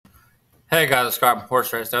Hey guys, it's Scott from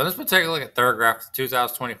Horse Race Down. Let's take a look at Thorograph, the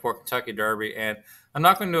 2024 Kentucky Derby, and I'm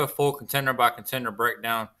not going to do a full contender by contender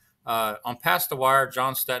breakdown. On Past the Wire,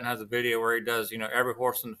 John Stetton has a video where he does, every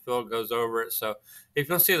horse in the field goes over it. So if you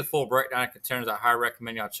don't see the full breakdown of contenders, I highly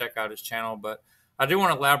recommend y'all check out his channel. But I do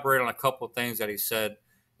want to elaborate on a couple of things that he said.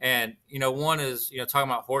 And one is talking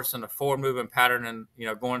about horse in the forward moving pattern and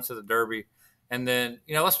going to the Derby, and then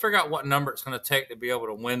let's figure out what number it's going to take to be able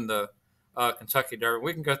to win the Kentucky Derby.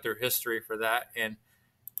 We can go through history for that, and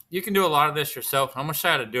you can do a lot of this yourself. I'm gonna show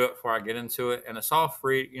you how to do it before I get into it, and it's all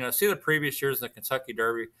free. See the previous years in the Kentucky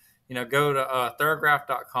Derby. Go to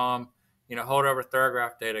Thorograph.com. Hold over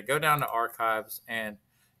Thorograph data. Go down to archives, and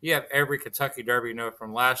you have every Kentucky Derby.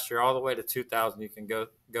 From last year all the way to 2000. You can go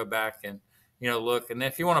back and look. And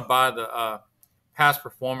if you want to buy the past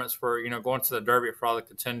performance for going to the Derby for all the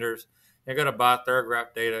contenders, go to buy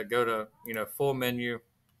Thorograph data. Go to full menu,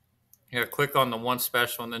 click on the one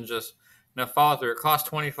special and then just follow through. It costs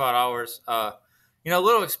 $25. A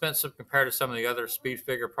little expensive compared to some of the other speed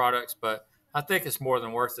figure products, but I think it's more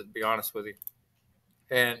than worth it, to be honest with you.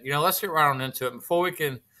 And let's get right on into it. Before we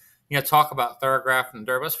can talk about Thorograph and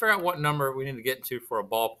Derby, let's figure out what number we need to get into for a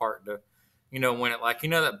ballpark to win it. Like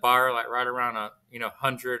that buyer, like right around a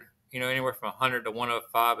 100, anywhere from 100 to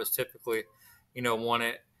 105 is typically won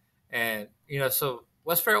it. And so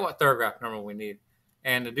let's figure out what Thorograph number we need.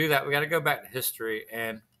 And to do that, we got to go back to history.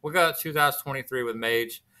 And we'll go to 2023 with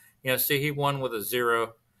Mage. See, he won with a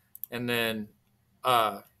 0. And then,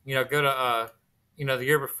 go to, the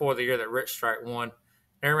year before, the year that Rich Strike won.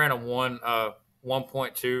 They ran a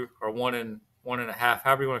 1.2 or 1.5,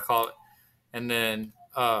 however you want to call it. And then,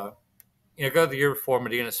 go to the year before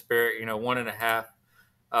Medina Spirit, 1.5.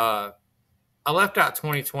 I left out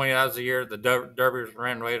 2020. That was the year the Derby was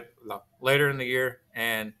ran later in the year.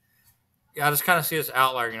 And I just kind of see this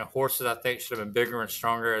outlier. Horses I think should have been bigger and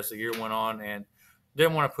stronger as the year went on, and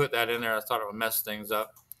didn't want to put that in there. I thought it would mess things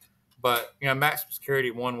up. But Max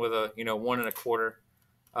Security won with a 1.25.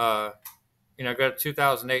 Go to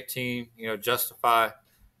 2018. Justify.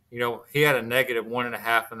 He had a negative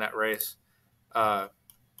 1.5 in that race. Going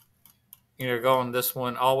this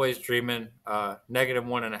one, Always Dreaming, negative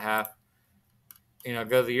 1.5.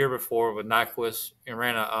 Go the year before with Nyquist and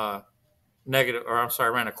ran a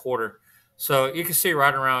ran a quarter. So you can see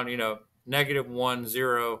right around, negative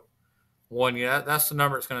 1.01. That's the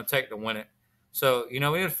number it's going to take to win it. So, we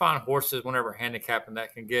need to find horses whenever handicapping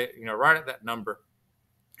that can get, right at that number.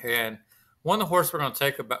 And one of the horses we're going to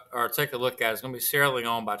take a look at is going to be Sierra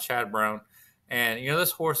Leone by Chad Brown. And, this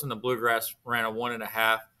horse in the Bluegrass ran a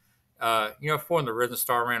 1.5. For in the Risen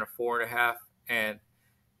Star ran a 4.5. And,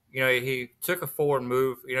 he took a forward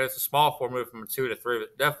move. It's a small forward move from a 2 to 3,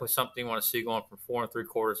 but definitely something you want to see going from 4.75 to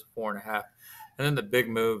 4.5. And then the big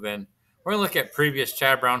move. And we're going to look at previous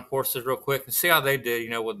Chad Brown horses real quick and see how they did,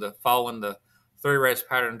 with the following the 3-race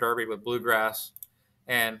pattern Derby with Bluegrass.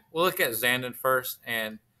 And we'll look at Zandon first.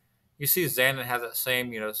 And you see Zandon has that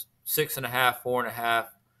same, 6.5, 4.5,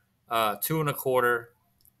 2.25,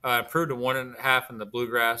 improved to 1.5 in the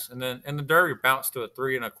Bluegrass. And then in the Derby bounced to a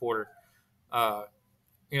 3.25.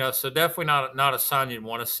 So definitely not a sign you'd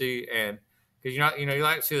want to see, and because you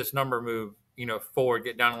like to see this number move, forward,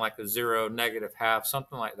 get down to like a 0, negative half,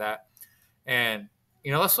 something like that. And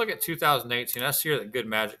let's look at 2018. That's the year that Good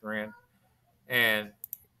Magic ran, and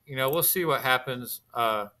we'll see what happens.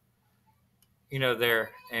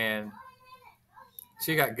 There, and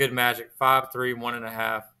so you got Good Magic 5.3,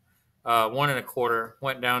 1.5, 1.25,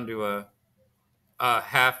 went down to a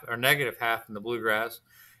half or negative half in the Bluegrass.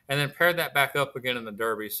 And then paired that back up again in the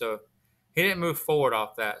Derby. So he didn't move forward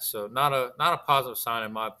off that. So not a positive sign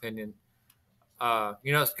in my opinion.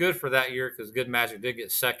 It's good for that year because Good Magic did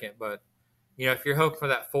get second. But, if you're hoping for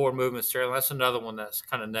that forward movement, Sterling, that's another one that's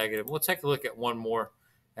kind of negative. We'll take a look at one more,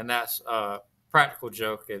 and that's Practical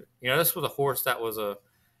Joke. This was a horse that was a,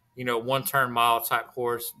 1-turn mile type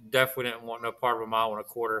horse. Definitely didn't want no part of a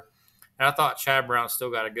 1.25. And I thought Chad Brown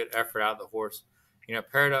still got a good effort out of the horse.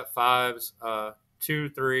 Paired up 5s, 2,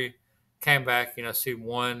 3, came back, see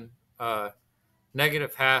 1,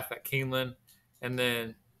 negative half at Keeneland. And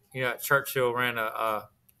then, at Churchill ran a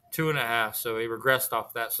 2.5. So he regressed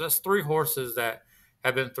off that. So that's 3 horses that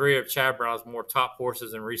have been 3 of Chad Brown's more top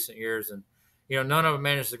horses in recent years. And, none of them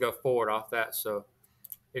managed to go forward off that. So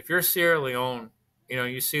if you're Sierra Leone,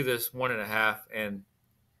 you see this 1.5 and,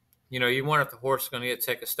 you wonder if the horse is going to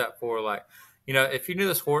take a step forward. Like, if you knew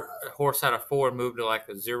this horse had a forward move to like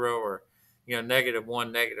a 0 or, negative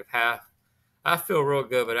 1, negative half, I feel real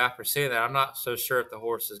good. But after seeing that, I'm not so sure if the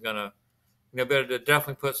horse is going to, but it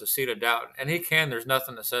definitely puts a seed of doubt. And he can. There's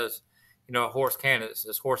nothing that says, a horse can.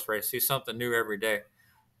 It's horse race. He's something new every day.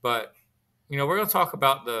 But we're going to talk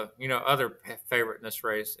about the other favorite in this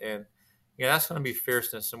race, and that's going to be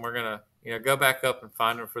Fierceness, and we're going to go back up and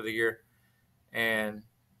find him for the year. And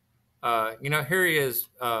here he is.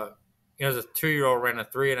 As a 2-year-old, ran a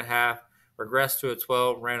 3.5, regressed to a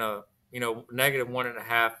 12, ran a negative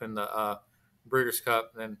 1.5 in the Breeders'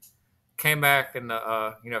 Cup, and then came back in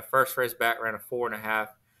the first race back, ran a 4.5,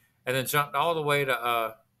 and then jumped all the way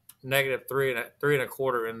to negative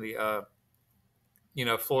 3.25 in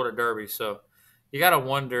the Florida Derby. So you got to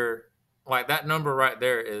wonder, like, that number right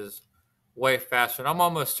there is way faster. And I'm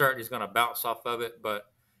almost certain he's going to bounce off of it, but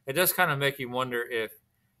it does kind of make you wonder if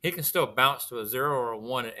he can still bounce to a 0 or a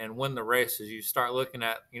 1 and win the race. As you start looking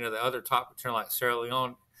at the other top return like Sarah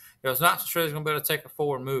Leone, it's not sure he's going to be able to take a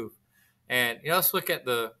forward move. And let's look at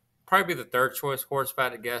probably the third choice horse if I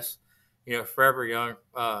had to guess. Forever Young,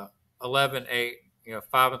 11-8,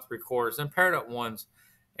 5 3/4, and paired up ones.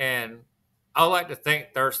 And I like to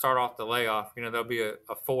think third start off the layoff. There'll be a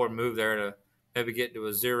forward move there to maybe get to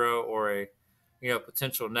a 0 or a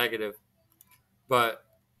potential negative. But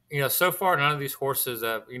so far none of these horses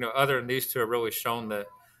have other than these two have really shown that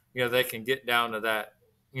they can get down to that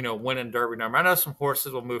winning Derby number. I know some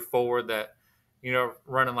horses will move forward that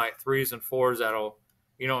running like 3s and 4s that'll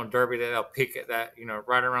in Derby that they'll peak at that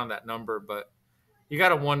right around that number. But you got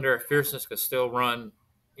to wonder if Fierceness could still run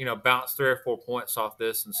bounce 3 or 4 points off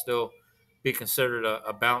this and still be considered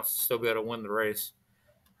a bounce to still be able to win the race.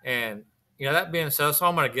 And that being said, so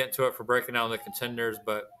I'm going to get to it for breaking down the contenders.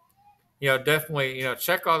 But definitely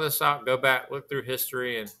check all this out, go back, look through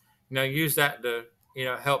history, and use that to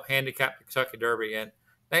help handicap the Kentucky Derby. And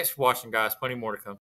thanks for watching, guys. Plenty more to come.